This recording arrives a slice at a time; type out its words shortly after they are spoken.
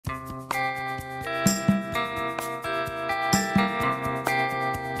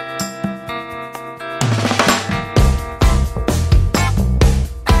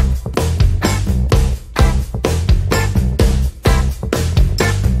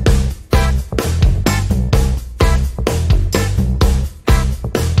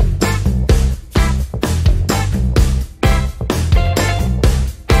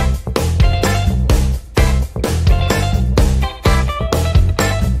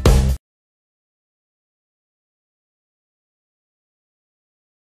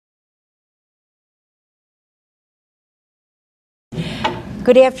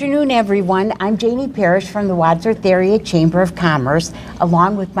Good afternoon, everyone. I'm Janie Parrish from the Wadsworth Area Chamber of Commerce,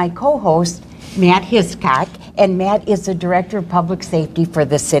 along with my co-host, Matt Hiscock. And Matt is the Director of Public Safety for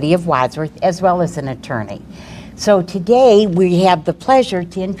the City of Wadsworth, as well as an attorney. So today we have the pleasure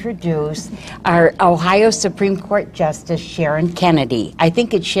to introduce our Ohio Supreme Court Justice Sharon Kennedy. I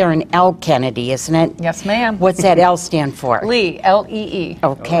think it's Sharon L. Kennedy, isn't it? Yes, ma'am. What's that L stand for? Lee, L-E-E.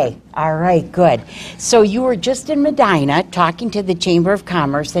 Okay, all right, good. So you were just in Medina talking to the Chamber of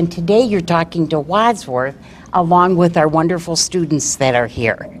Commerce, and today you're talking to Wadsworth along with our wonderful students that are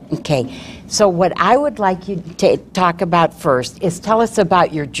here. Okay, so what I would like you to talk about first is tell us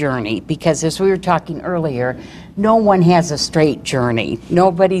about your journey, because as we were talking earlier, no one has a straight journey.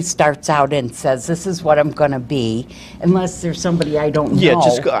 Nobody starts out and says, this is what I'm going to be, unless there's somebody I don't know.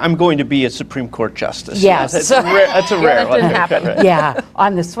 Yeah, I'm going to be a Supreme Court Justice. Yes. That's a rare one. That didn't happen. Yeah,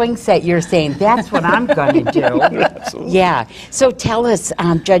 on the swing set you're saying, that's what I'm going to do. Absolutely. Yeah, so tell us,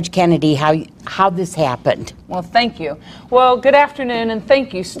 Judge Kennedy, how this happened. Well, thank you. Well, good afternoon, and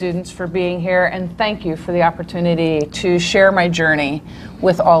thank you, students, for being here, and thank you for the opportunity to share my journey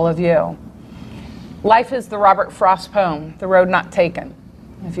with all of you. Life is the Robert Frost poem, The Road Not Taken.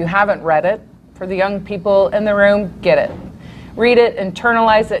 If you haven't read it, for the young people in the room, get it. Read it,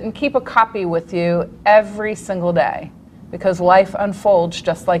 internalize it, and keep a copy with you every single day, because life unfolds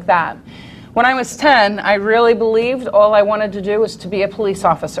just like that. When I was 10, I really believed all I wanted to do was to be a police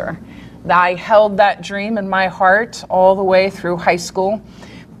officer. I held that dream in my heart all the way through high school.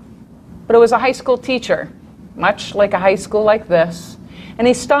 But it was a high school teacher, much like a high school like this, and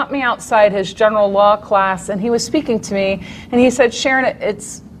he stopped me outside his general law class, and he was speaking to me, and he said, Sharon,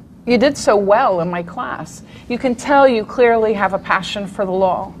 you did so well in my class. You can tell you clearly have a passion for the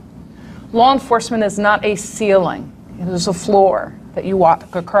law. Law enforcement is not a ceiling. It is a floor that you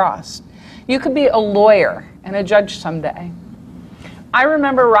walk across. You could be a lawyer and a judge someday. I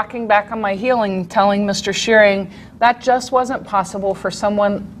remember rocking back on my heel and telling Mr. Shearing that just wasn't possible for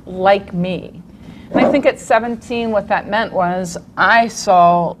someone like me. And I think at 17 what that meant was I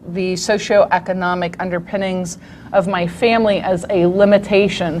saw the socioeconomic underpinnings of my family as a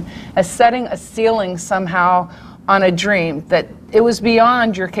limitation, as setting a ceiling somehow on a dream, that it was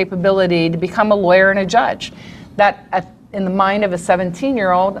beyond your capability to become a lawyer and a judge. That in the mind of a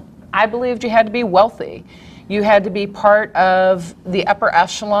 17-year-old, I believed you had to be wealthy. You had to be part of the upper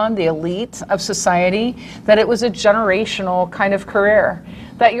echelon, the elite of society, that it was a generational kind of career,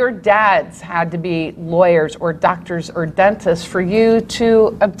 that your dads had to be lawyers or doctors or dentists for you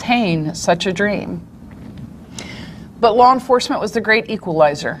to obtain such a dream. But law enforcement was the great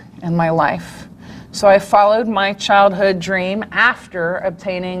equalizer in my life. So I followed my childhood dream after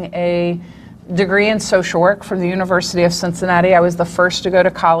obtaining a degree in social work from the University of Cincinnati. I was the first to go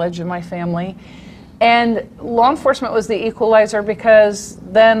to college in my family. And law enforcement was the equalizer because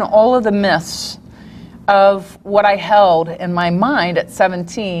then all of the myths of what I held in my mind at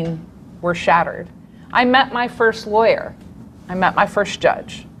 17 were shattered. I met my first lawyer. I met my first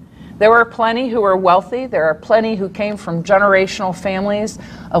judge. There were plenty who were wealthy. There are plenty who came from generational families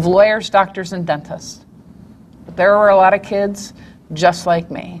of lawyers, doctors, and dentists. But there were a lot of kids just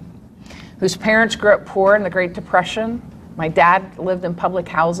like me, whose parents grew up poor in the Great Depression. My dad lived in public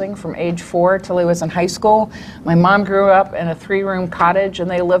housing from age 4 till he was in high school. My mom grew up in a 3-room cottage,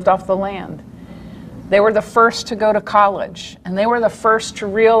 and they lived off the land. They were the first to go to college, and they were the first to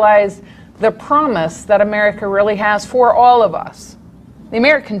realize the promise that America really has for all of us. The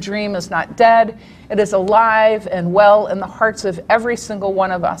American dream is not dead. It is alive and well in the hearts of every single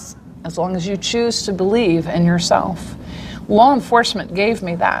one of us, as long as you choose to believe in yourself. Law enforcement gave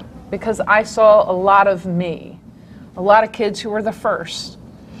me that because I saw a lot of me. A lot of kids who were the first.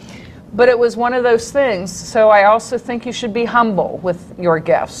 But it was one of those things, so I also think you should be humble with your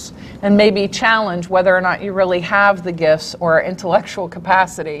gifts and maybe challenge whether or not you really have the gifts or intellectual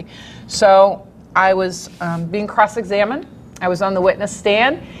capacity. So I was being cross-examined. I was on the witness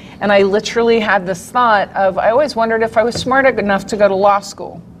stand, and I literally had this thought of, I always wondered if I was smart enough to go to law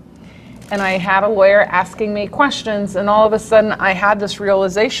school. And I had a lawyer asking me questions, and all of a sudden I had this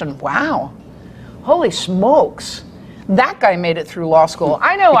realization, wow, holy smokes. That guy made it through law school.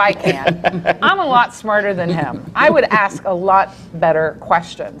 I know I can. I'm a lot smarter than him. I would ask a lot better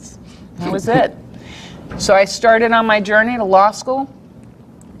questions. That was it. So I started on my journey to law school,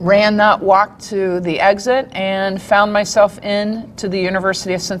 ran that walk to the exit, and found myself into the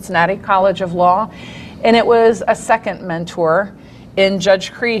University of Cincinnati College of Law. And it was a second mentor in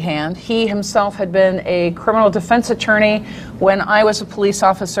Judge Crehan. He himself had been a criminal defense attorney when I was a police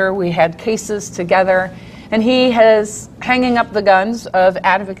officer. We had cases together. And he is hanging up the guns of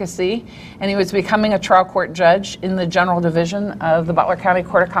advocacy, and he was becoming a trial court judge in the General Division of the Butler County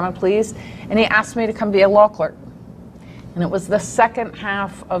Court of Common Pleas, and he asked me to come be a law clerk. And it was the second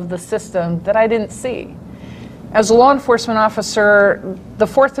half of the system that I didn't see. As a law enforcement officer, the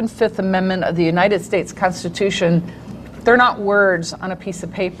Fourth and Fifth Amendment of the United States Constitution, they're not words on a piece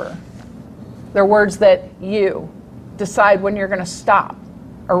of paper. They're words that you decide when you're going to stop,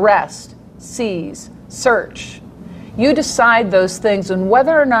 arrest, seize, search. You decide those things, and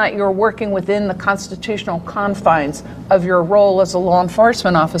whether or not you're working within the constitutional confines of your role as a law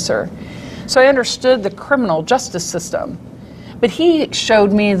enforcement officer. So I understood the criminal justice system, but he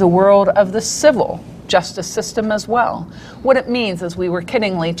showed me the world of the civil justice system as well. What it means, as we were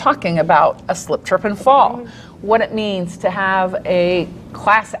kiddingly talking about, a slip, trip, and fall. What it means to have a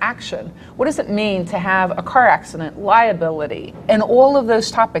class action. What does it mean to have a car accident, liability, and all of those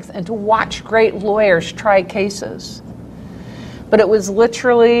topics, and to watch great lawyers try cases. But it was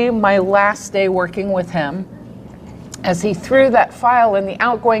literally my last day working with him as he threw that file in the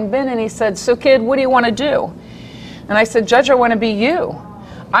outgoing bin and he said, "So kid, what do you want to do?" And I said, "Judge, I want to be you.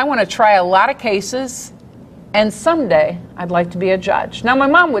 I want to try a lot of cases, and someday I'd like to be a judge." Now, my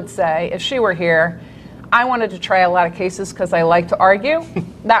mom would say, if she were here, I wanted to try a lot of cases because I like to argue.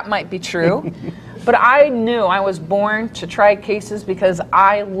 That might be true. But I knew I was born to try cases because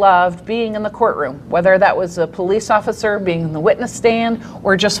I loved being in the courtroom, whether that was a police officer, being in the witness stand,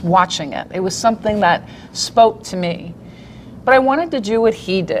 or just watching it. It was something that spoke to me. But I wanted to do what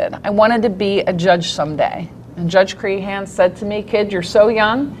he did. I wanted to be a judge someday. And Judge Crehan said to me, "Kid, you're so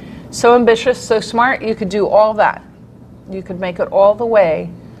young, so ambitious, so smart, you could do all that. You could make it all the way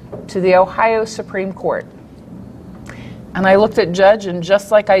to the Ohio Supreme Court." And I looked at Judge, and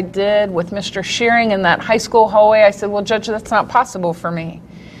just like I did with Mr. Shearing in that high school hallway, I said, "Well, Judge, that's not possible for me."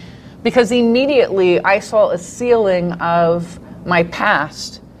 Because immediately I saw a ceiling of my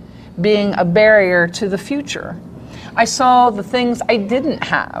past being a barrier to the future. I saw the things I didn't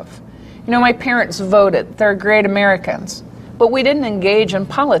have. You know, my parents voted. They're great Americans. But we didn't engage in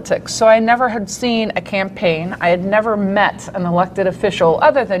politics, so I never had seen a campaign. I had never met an elected official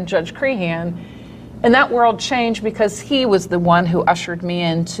other than Judge Crehan. And that world changed because he was the one who ushered me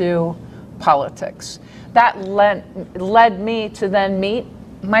into politics. That led me to then meet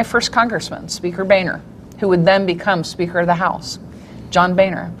my first congressman, Speaker Boehner, who would then become Speaker of the House, John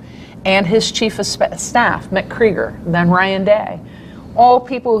Boehner, and his chief of staff, Mick Krieger, then Ryan Day. All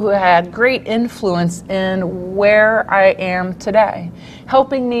people who had great influence in where I am today,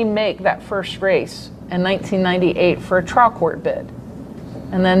 helping me make that first race in 1998 for a trial court bid,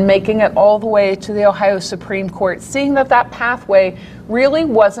 and then making it all the way to the Ohio Supreme Court, seeing that that pathway really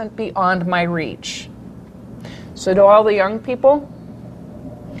wasn't beyond my reach. So to all the young people,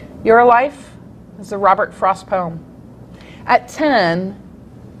 your life is a Robert Frost poem. At 10,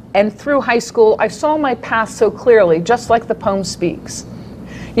 and through high school, I saw my path so clearly, just like the poem speaks.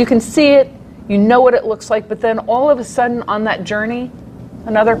 You can see it, you know what it looks like, but then all of a sudden on that journey,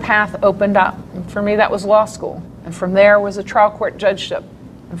 another path opened up. And for me, that was law school. And from there was a trial court judgeship.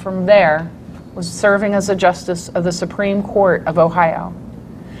 And from there was serving as a justice of the Supreme Court of Ohio.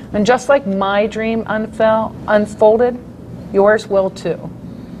 And just like my dream unfolded, yours will too.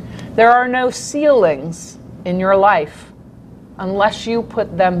 There are no ceilings in your life unless you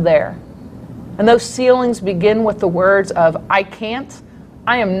put them there. And those ceilings begin with the words of, "I can't,"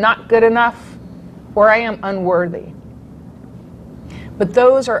 "I am not good enough," or "I am unworthy." But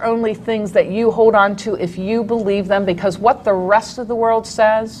those are only things that you hold on to if you believe them, because what the rest of the world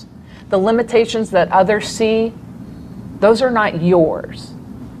says, the limitations that others see, those are not yours.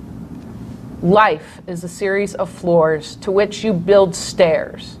 Life is a series of floors to which you build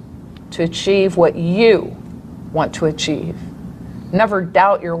stairs to achieve what you want to achieve. Never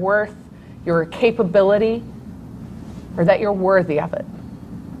doubt your worth, your capability, or that you're worthy of it,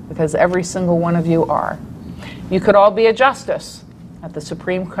 because every single one of you are. You could all be a justice at the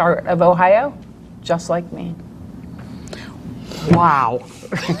Supreme Court of Ohio, just like me. Wow.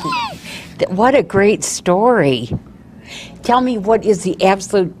 What a great story. Tell me, what is the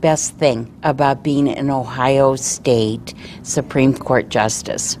absolute best thing about being an Ohio State Supreme Court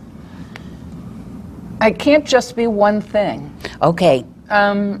Justice? It can't just be one thing. Okay.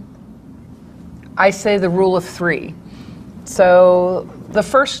 I say the rule of three. So the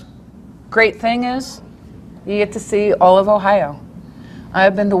first great thing is you get to see all of Ohio.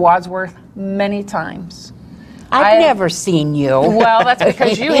 I've been to Wadsworth many times. I've never seen you. Well, that's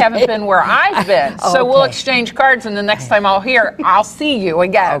because you haven't been where I've been. So we'll exchange cards, and the next time I'll see you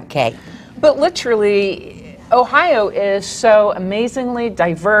again. Okay. But literally, Ohio is so amazingly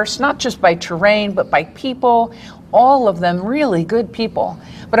diverse, not just by terrain, but by people, all of them really good people.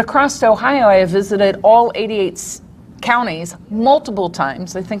 But across Ohio, I have visited all 88 counties multiple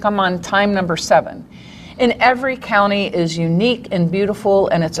times. I think I'm on time number 7. And every county is unique and beautiful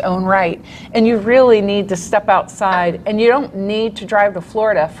in its own right. And you really need to step outside, and you don't need to drive to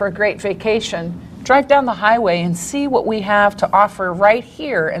Florida for a great vacation. Drive down the highway and see what we have to offer right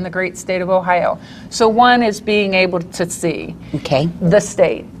here in the great state of Ohio. So 1 is being able to see the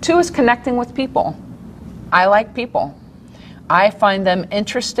state. 2 is connecting with people. I like people. I find them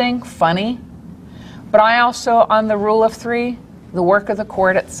interesting, funny, but I also, on the rule of 3, the work of the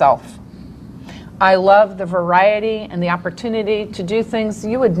court itself. I love the variety and the opportunity to do things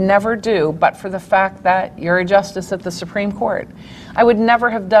you would never do but for the fact that you're a justice at the Supreme Court. I would never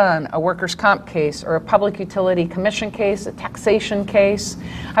have done a workers' comp case or a public utility commission case, a taxation case.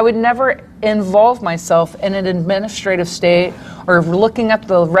 I would never involve myself in an administrative state or looking at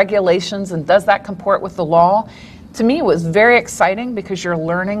the regulations and does that comport with the law. To me, it was very exciting because you're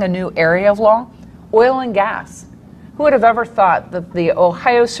learning a new area of law. Oil and gas. Who would have ever thought that the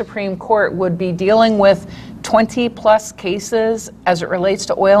Ohio Supreme Court would be dealing with 20-plus cases as it relates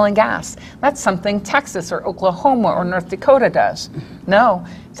to oil and gas? That's something Texas or Oklahoma or North Dakota does. No,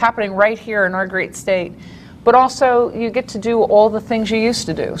 it's happening right here in our great state. But also, you get to do all the things you used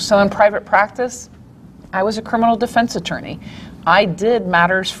to do. So in private practice, I was a criminal defense attorney. I did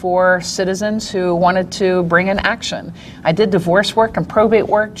matters for citizens who wanted to bring in action. I did divorce work and probate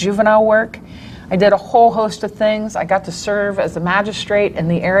work, juvenile work. I did a whole host of things. I got to serve as a magistrate in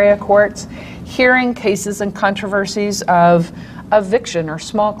the area courts, hearing cases and controversies of eviction or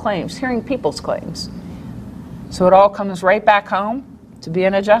small claims, hearing people's claims. So it all comes right back home to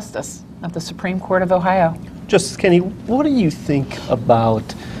being a justice at the Supreme Court of Ohio. Justice Kennedy, what do you think about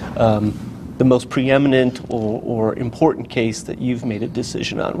the most preeminent or important case that you've made a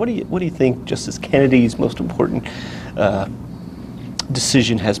decision on? What do you think Justice Kennedy's most important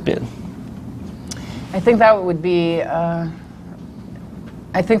decision has been? I think that would be, I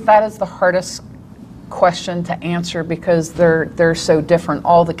think that is the hardest question to answer because they're so different.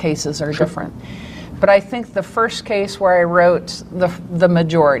 All the cases are different. But I think the first case where I wrote the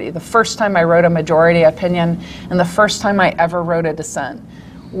majority, the first time I wrote a majority opinion and the first time I ever wrote a dissent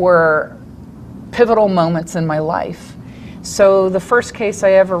were pivotal moments in my life. So the first case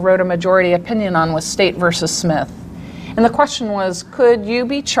I ever wrote a majority opinion on was State versus Smith. And the question was, could you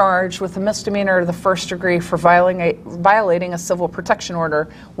be charged with a misdemeanor of the first degree for violating a civil protection order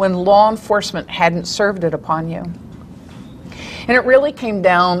when law enforcement hadn't served it upon you? And it really came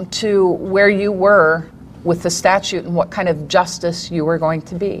down to where you were with the statute and what kind of justice you were going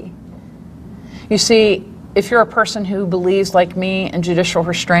to be. You see, if you're a person who believes, like me, in judicial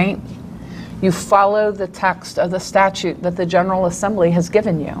restraint, you follow the text of the statute that the General Assembly has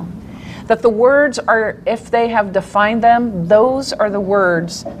given you. That the words are, if they have defined them, those are the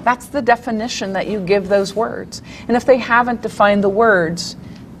words. That's the definition that you give those words. And if they haven't defined the words,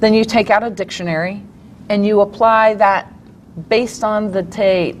 then you take out a dictionary and you apply that based on the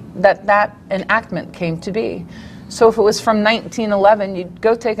date that enactment came to be. So if it was from 1911, you'd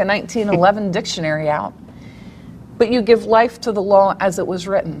go take a 1911 dictionary out, but you give life to the law as it was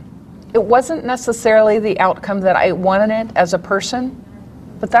written. It wasn't necessarily the outcome that I wanted as a person,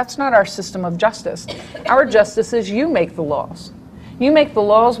 but that's not our system of justice. Our justice is you make the laws. You make the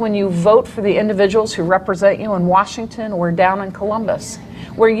laws when you vote for the individuals who represent you in Washington or down in Columbus,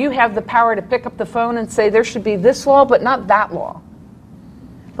 where you have the power to pick up the phone and say there should be this law, but not that law.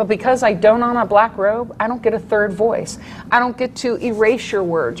 But because I don't own a black robe, I don't get a third voice. I don't get to erase your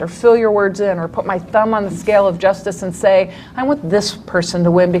words or fill your words in or put my thumb on the scale of justice and say, I want this person to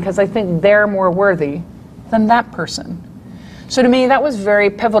win because I think they're more worthy than that person. So to me, that was very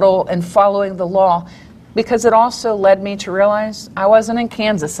pivotal in following the law because it also led me to realize I wasn't in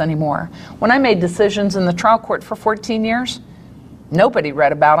Kansas anymore. When I made decisions in the trial court for 14 years, nobody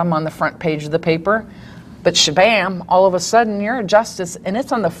read about them on the front page of the paper. But shabam, all of a sudden you're a justice and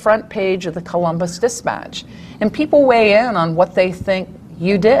it's on the front page of the Columbus Dispatch. And people weigh in on what they think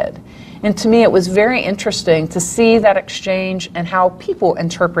you did. And to me, it was very interesting to see that exchange and how people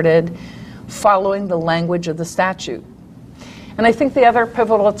interpreted following the language of the statute. And I think the other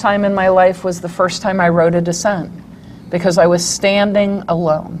pivotal time in my life was the first time I wrote a dissent, because I was standing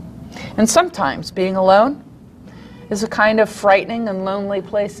alone. And sometimes being alone is a kind of frightening and lonely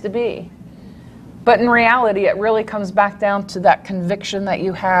place to be. But in reality, it really comes back down to that conviction that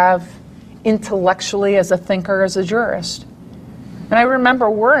you have intellectually as a thinker, as a jurist. And I remember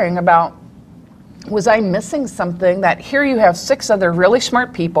worrying about, was I missing something that here you have 6 other really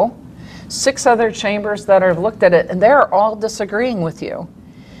smart people, 6 other chambers that have looked at it, and they're all disagreeing with you.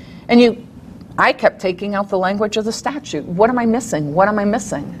 And I kept taking out the language of the statute. What am I missing? What am I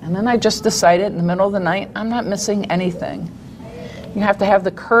missing? And then I just decided in the middle of the night, I'm not missing anything. You have to have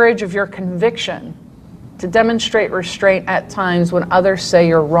the courage of your conviction to demonstrate restraint at times when others say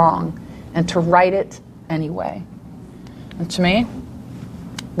you're wrong, and to write it anyway. And to me,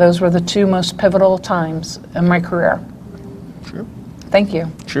 those were the 2 most pivotal times in my career. Sure. Thank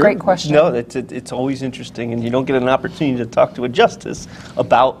you. Sure. Great question. No, it's always interesting, and you don't get an opportunity to talk to a justice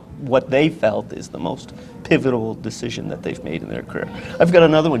about what they felt is the most pivotal decision that they've made in their career. I've got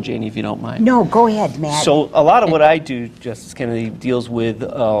another one, Janie, if you don't mind. No, go ahead, Matt. So a lot of what I do, Justice Kennedy, deals with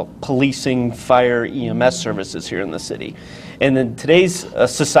policing, fire, EMS services here in the city. And in today's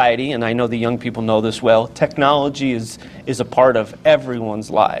society, and I know the young people know this well, technology is a part of everyone's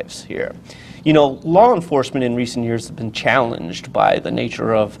lives here. You know, law enforcement in recent years has been challenged by the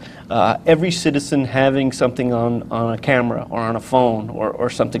nature of every citizen having something on a camera or on a phone or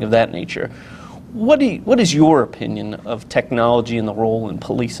something of that nature. What is your opinion of technology and the role in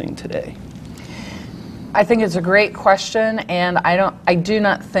policing today? I think it's a great question, and I do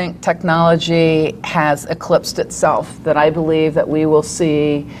not think technology has eclipsed itself, that I believe that we will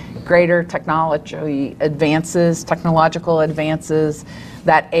see greater technological advances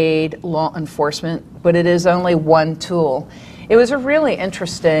that aid law enforcement, but it is only one tool. It was a really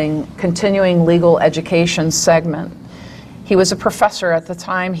interesting continuing legal education segment. He was a professor at the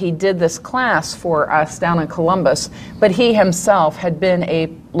time he did this class for us down in Columbus, but he himself had been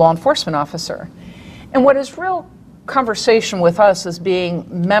a law enforcement officer. And what his real conversation with us as being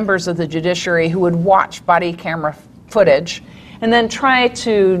members of the judiciary who would watch body camera footage and then try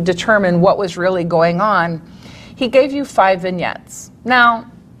to determine what was really going on, he gave you 5 vignettes. Now,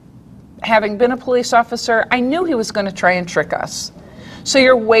 having been a police officer, I knew he was going to try and trick us. So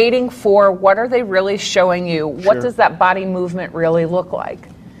you're waiting for, what are they really showing you? What does that body movement really look like?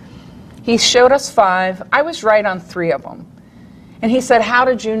 He showed us 5. I was right on 3 of them. And he said, how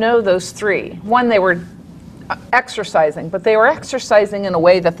did you know those 3? One, they were exercising, but they were exercising in a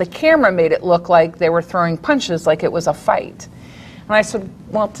way that the camera made it look like they were throwing punches, like it was a fight. And I said,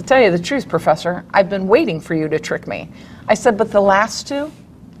 well, to tell you the truth, Professor, I've been waiting for you to trick me. I said, but the last 2,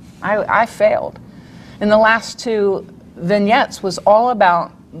 I failed. And the last 2 vignettes was all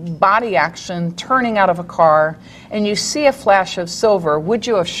about body action, turning out of a car, and you see a flash of silver. Would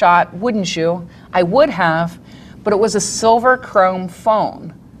you have shot? Wouldn't you? I would have, but it was a silver chrome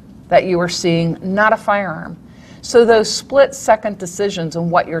phone that you were seeing, not a firearm. So those split-second decisions on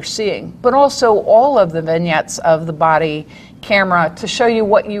what you're seeing, but also all of the vignettes of the body camera to show you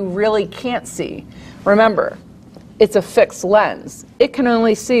what you really can't see. Remember, it's a fixed lens. It can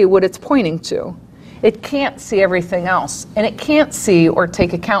only see what it's pointing to. It can't see everything else, and it can't see or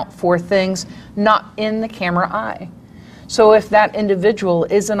take account for things not in the camera eye. So if that individual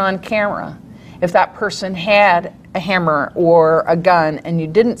isn't on camera, if that person had a hammer or a gun and you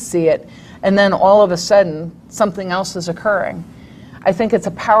didn't see it, and then all of a sudden something else is occurring, I think it's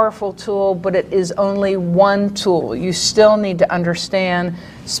a powerful tool, but it is only one tool. You still need to understand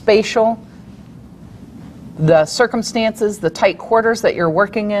spatial, the circumstances, the tight quarters that you're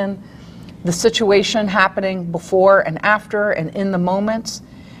working in, the situation happening before and after and in the moments,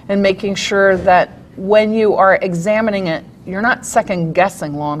 and making sure that when you are examining it, you're not second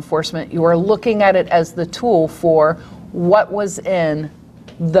guessing law enforcement. You are looking at it as the tool for what was in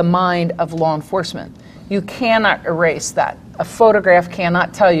the mind of law enforcement. You cannot erase that. A photograph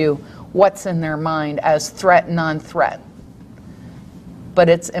cannot tell you what's in their mind as threat, non-threat. But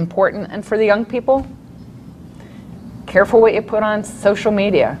it's important, and for the young people, careful what you put on social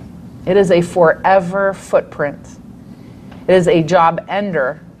media. It is a forever footprint. It is a job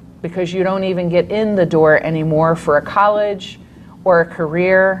ender, because you don't even get in the door anymore for a college or a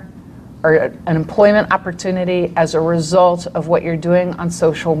career or an employment opportunity as a result of what you're doing on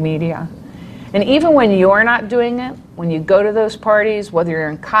social media. And even when you're not doing it, when you go to those parties, whether you're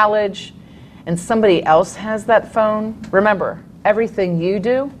in college and somebody else has that phone, remember, everything you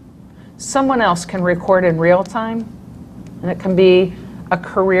do, someone else can record in real time, and it can be a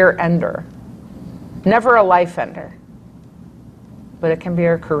career ender. Never a life ender, but it can be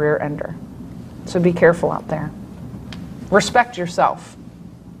a career ender. So be careful out there. Respect yourself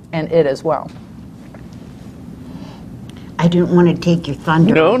and it as well. I don't want to take your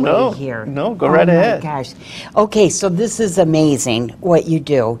thunder away here. No, go right ahead. Oh my gosh. Okay, so this is amazing what you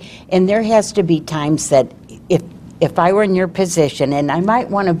do. And there has to be times that if I were in your position, and I might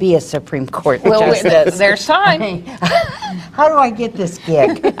want to be a Supreme Court justice. There's time. How do I get this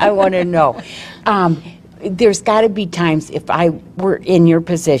gig? I want to know. there's got to be times, if I were in your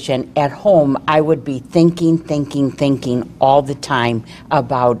position at home, I would be thinking all the time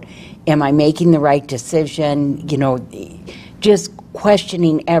about, am I making the right decision? You know, just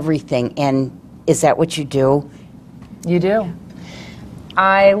questioning everything. And is that what you do? You do.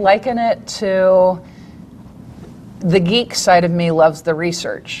 I liken it to the geek side of me loves the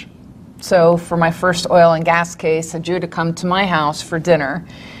research. So for my first oil and gas case, had you to come to my house for dinner,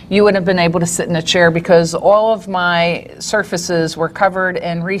 you wouldn't have been able to sit in a chair because all of my surfaces were covered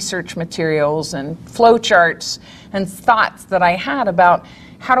in research materials and flow charts and thoughts that I had about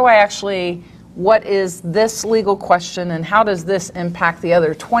how do I actually, what is this legal question and how does this impact the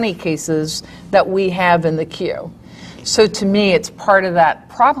other 20 cases that we have in the queue? So to me, it's part of that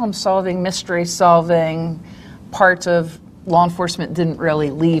problem solving, mystery solving part of law enforcement didn't really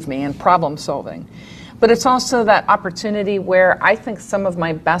leave me in problem solving. But it's also that opportunity where I think some of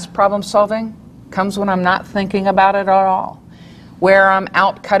my best problem solving comes when I'm not thinking about it at all. Where I'm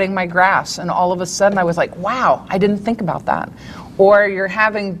out cutting my grass and all of a sudden I was like, wow, I didn't think about that. Or you're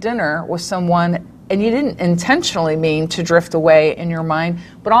having dinner with someone and you didn't intentionally mean to drift away in your mind,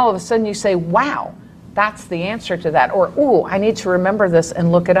 but all of a sudden you say, wow, that's the answer to that. Or, ooh, I need to remember this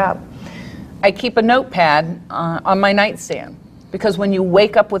and look it up. I keep a notepad on my nightstand. Because when you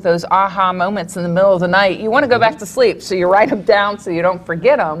wake up with those aha moments in the middle of the night, you want to go back to sleep. So you write them down so you don't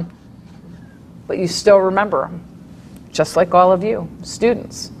forget them, but you still remember them. Just like all of you,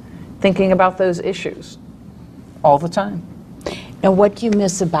 students, thinking about those issues all the time. Now, what do you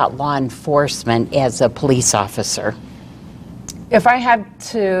miss about law enforcement as a police officer? If I had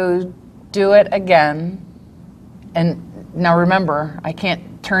to do it again, and now remember, I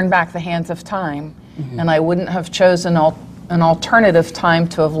can't turn back the hands of time, and I wouldn't have chosen an alternative time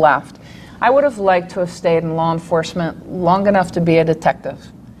to have left. I would have liked to have stayed in law enforcement long enough to be a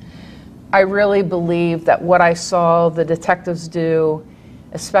detective. I really believe that what I saw the detectives do,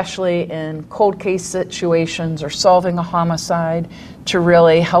 especially in cold case situations or solving a homicide, to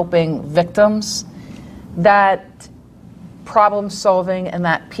really helping victims, that problem solving and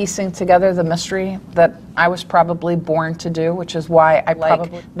that piecing together the mystery that I was probably born to do, which is why I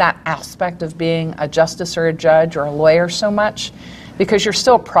like that aspect of being a justice or a judge or a lawyer so much, because you're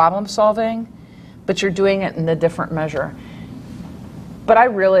still problem solving, but you're doing it in a different measure. But I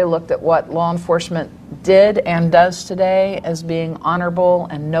really looked at what law enforcement did and does today as being honorable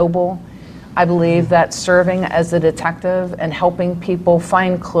and noble. I believe that serving as a detective and helping people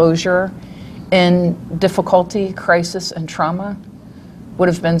find closure in difficulty, crisis, and trauma would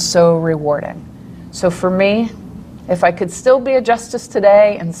have been so rewarding. So for me, if I could still be a justice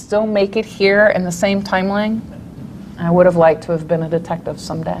today and still make it here in the same timeline, I would have liked to have been a detective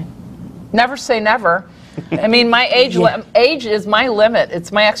someday. Never say never. I mean, my age, age is my limit.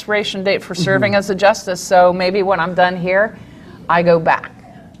 It's my expiration date for serving as a justice, so maybe when I'm done here, I go back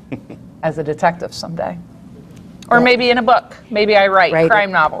as a detective someday. Or maybe in a book. Maybe I write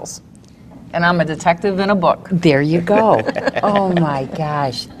crime novels. And I'm a detective in a book. There you go. Oh my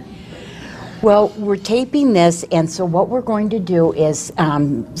gosh. Well, we're taping this, and so what we're going to do is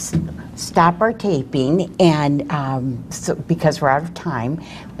stop our taping, and so, because we're out of time.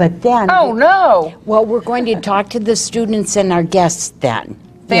 But then, oh no! Well, we're going to talk to the students and our guests then.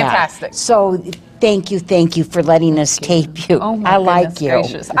 Fantastic. Yeah. So thank you for letting us tape you. Oh my I like you.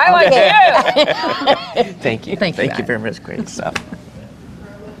 Gracious. I like you. Thank you. Thank you very much. Great stuff.